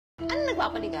Ano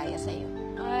nagpapaligaya sa'yo?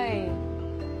 Ay,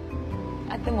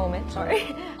 at the moment, sorry.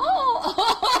 Oh!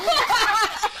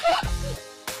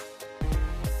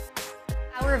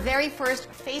 Our very first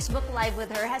Facebook Live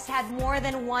with her has had more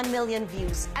than 1 million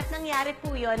views. At nangyari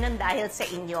po yun nang dahil sa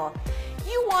inyo.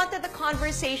 You wanted the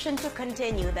conversation to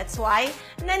continue. That's why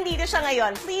nandito siya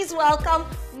ngayon. Please welcome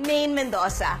Maine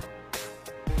Mendoza.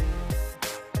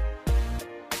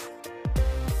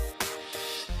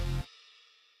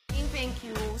 Thank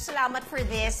you. Salamat for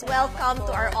this. Welcome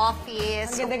to our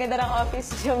office. Ang ganda-ganda ng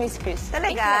office niyo, Miss Chris.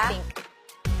 Talaga? Thank you.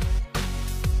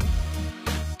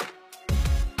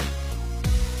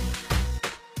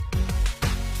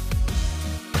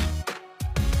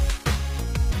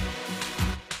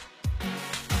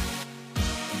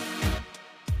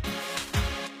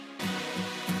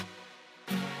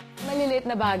 Maliliit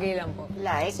na bagay lang po.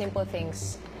 Like? Simple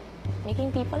things.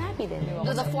 Making people happy din. Di ba?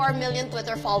 Do the 4 million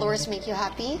Twitter followers make you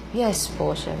happy? Yes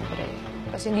po, syempre.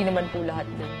 Kasi hindi naman po lahat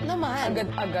din. Naman.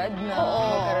 Agad-agad na Oo.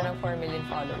 magkaroon ng 4 million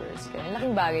followers. Kaya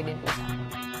laking bagay din po sa akin.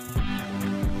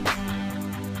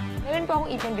 Meron po akong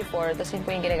ipon before, tapos yun po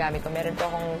yung ginagamit ko. Meron po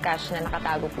akong cash na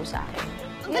nakatago po sa akin.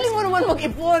 Ang galing mo naman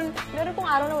mag-ipon. Meron pong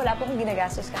araw na wala po akong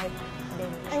ginagastos kahit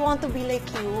din. I want to be like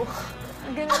you.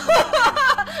 Ganun.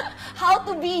 How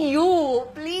to be you,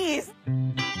 please.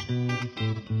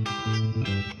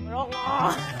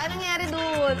 Anong nangyari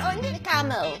doon? Oh, hindi,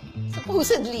 camel.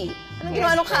 Supposedly. Anong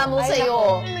ginawa ng camel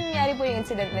sa'yo? Ano nangyari po yung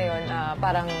incident na yun,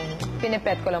 parang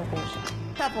pinipet ko lang po siya.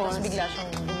 Tapos? Tapos bigla siyang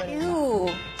bumalik.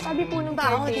 Ew. Sabi po nung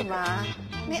Bao, caretaker. diba?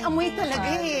 May amoy talaga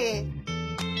eh.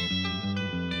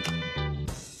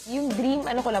 Yung dream,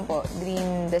 ano ko lang po,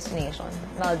 dream destination,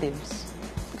 Maldives.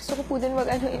 Gusto ko po din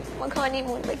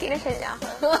mag-honeymoon. Mag-kinasya niya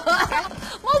ako.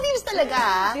 Maldives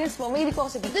talaga. Yes po, may hindi po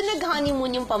ako sa beach. Doon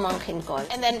nag-honeymoon yung pamangkin ko.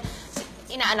 And then,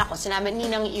 inaanak ko, sinabi,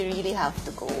 Ninang, you really have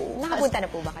to go. Nakapunta na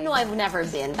po ba kayo? No, I've never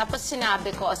been. Tapos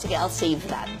sinabi ko, sige, I'll save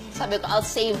that. Sabi ko, I'll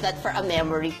save that for a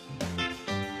memory.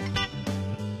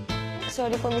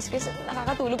 Sorry po, Miss Chris.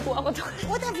 Nakakatulog po ako doon.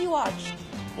 What have you watched?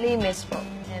 Les Mis po.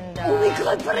 And, Oh my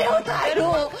God, pareho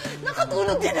tayo.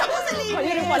 Nakatulog din ako sa linis.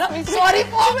 Kayo rin pala, Miss. Sorry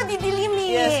po, madidilim eh.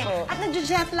 Yes po. At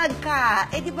nag-jetlag ka.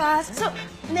 Eh, di ba? So,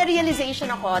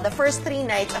 na-realization ako, the first 3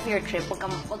 nights of your trip, huwag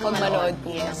kang manood.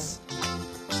 Yes.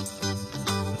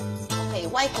 Okay,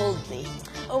 why Coldplay?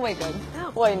 Oh my God.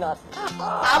 Why not?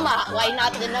 Tama, why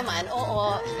not din naman?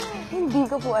 Oo. Hindi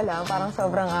ko po alam. Parang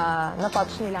sobrang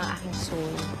na-touch nila ang aking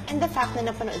soul. And the fact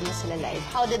na napanood mo sila live,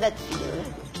 how did that feel?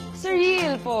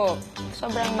 Surreal po.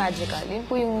 Sobrang magical. Yun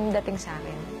po yung dating sa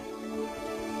akin.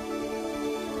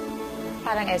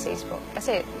 Parang essays po.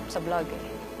 Kasi sa vlog eh.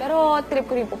 Pero trip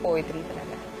ko rin po poetry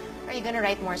talaga. Are you gonna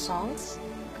write more songs?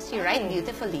 Because you write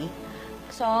beautifully.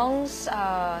 Songs,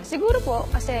 siguro po.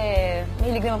 Kasi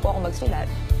mahilig naman po ako magsulat.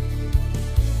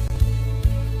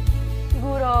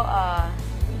 Siguro,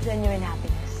 genuine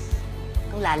happiness.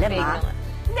 Ang lalim, Vague ha? naman.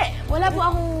 Hindi. Wala po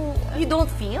akong... You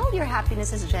don't feel your happiness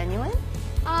is genuine?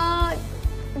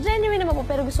 Genuine naman po,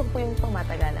 pero gusto ko po yung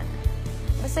pangmatagalan.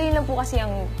 Basta yun lang po kasi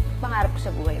ang pangarap ko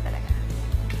sa buhay talaga.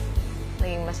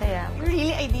 Maging masaya. You're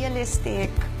really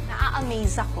idealistic.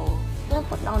 Naa-amaze ako. Don't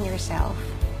put down yourself.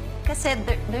 Kasi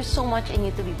there's so much in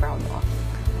you to be proud of.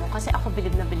 Kasi ako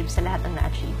bilib na bilib sa lahat ng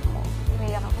na-achieve mo.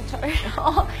 Umiyak ako, Char.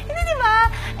 Oo. Hindi, di ba?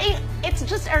 It's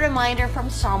just a reminder from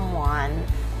someone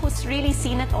who's really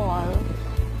seen it all.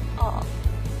 Oo.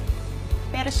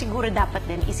 Pero siguro dapat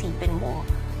din isipin mo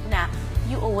na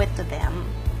you owe it to them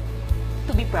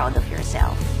to be proud of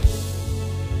yourself.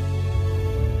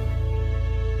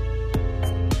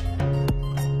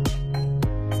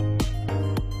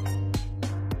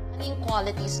 Ano yung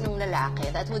qualities ng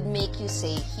lalaki that would make you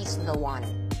say he's the one?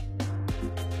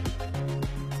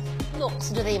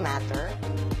 Looks, do they matter?